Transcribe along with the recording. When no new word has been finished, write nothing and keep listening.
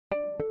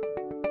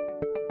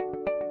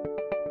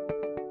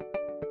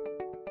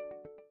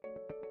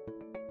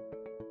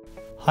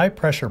High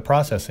pressure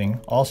processing,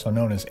 also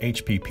known as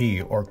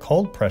HPP or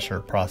cold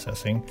pressure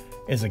processing,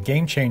 is a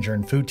game changer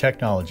in food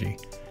technology.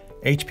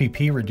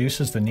 HPP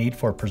reduces the need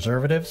for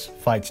preservatives,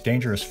 fights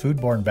dangerous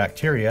foodborne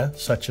bacteria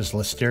such as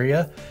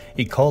Listeria,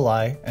 E.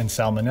 coli, and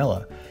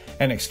Salmonella,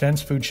 and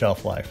extends food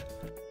shelf life.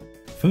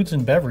 Foods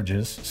and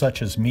beverages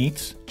such as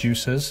meats,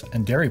 juices,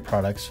 and dairy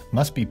products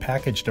must be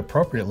packaged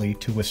appropriately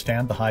to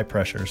withstand the high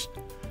pressures.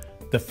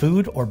 The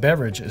food or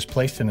beverage is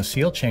placed in a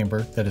sealed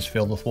chamber that is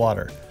filled with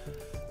water.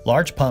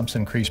 Large pumps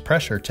increase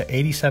pressure to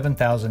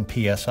 87,000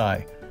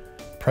 psi.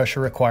 Pressure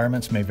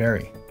requirements may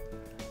vary.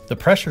 The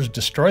pressures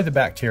destroy the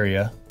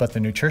bacteria, but the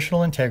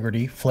nutritional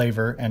integrity,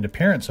 flavor, and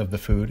appearance of the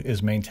food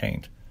is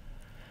maintained.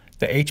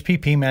 The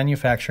HPP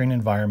manufacturing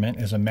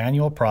environment is a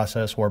manual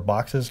process where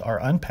boxes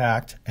are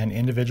unpacked and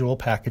individual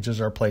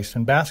packages are placed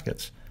in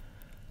baskets.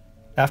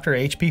 After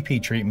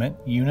HPP treatment,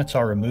 units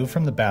are removed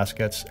from the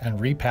baskets and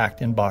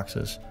repacked in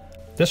boxes.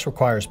 This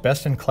requires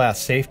best-in-class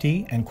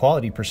safety and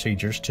quality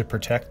procedures to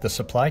protect the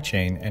supply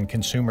chain and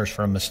consumers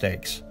from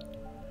mistakes.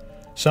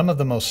 Some of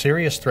the most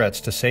serious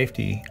threats to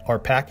safety are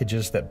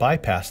packages that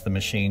bypass the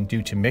machine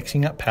due to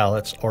mixing up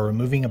pallets or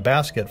removing a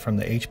basket from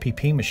the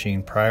HPP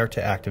machine prior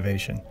to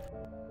activation.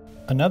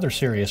 Another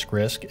serious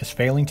risk is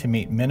failing to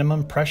meet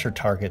minimum pressure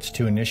targets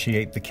to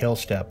initiate the kill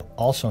step,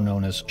 also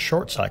known as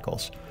short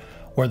cycles,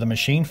 where the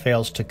machine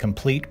fails to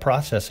complete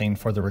processing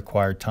for the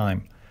required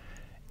time.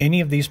 Any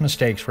of these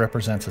mistakes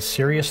represents a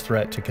serious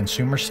threat to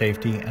consumer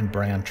safety and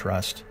brand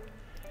trust.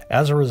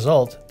 As a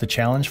result, the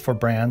challenge for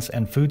brands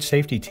and food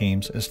safety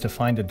teams is to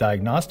find a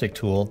diagnostic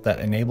tool that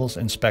enables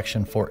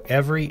inspection for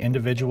every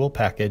individual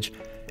package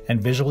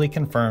and visually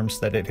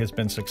confirms that it has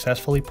been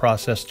successfully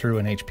processed through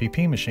an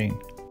HPP machine.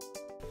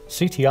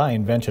 CTI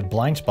invented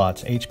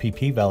BlindSpotz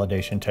HPP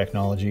Validation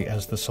technology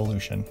as the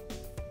solution.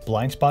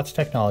 BlindSpotz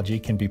technology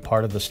can be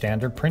part of the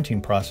standard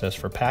printing process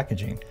for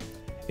packaging.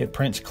 It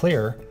prints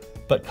clear,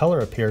 but color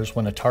appears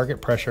when a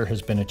target pressure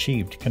has been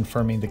achieved,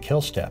 confirming the kill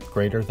step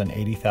greater than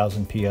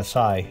 80,000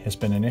 psi has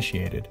been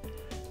initiated.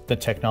 The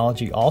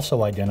technology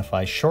also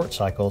identifies short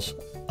cycles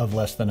of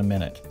less than a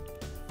minute.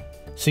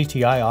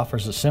 CTI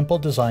offers a simple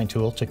design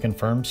tool to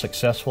confirm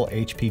successful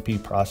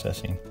HPP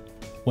processing.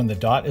 When the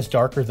dot is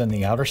darker than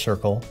the outer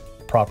circle,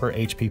 proper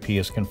HPP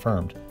is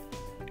confirmed.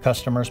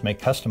 Customers may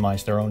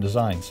customize their own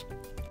designs.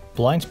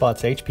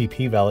 BlindSpotz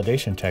HPP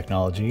validation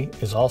technology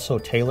is also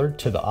tailored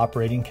to the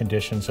operating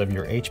conditions of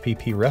your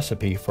HPP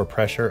recipe for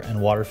pressure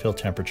and water fill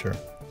temperature.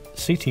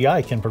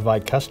 CTI can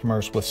provide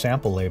customers with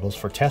sample labels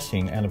for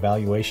testing and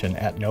evaluation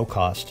at no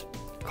cost.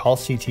 Call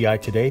CTI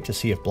today to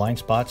see if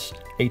BlindSpotz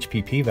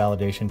HPP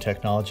validation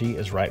technology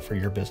is right for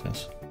your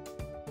business.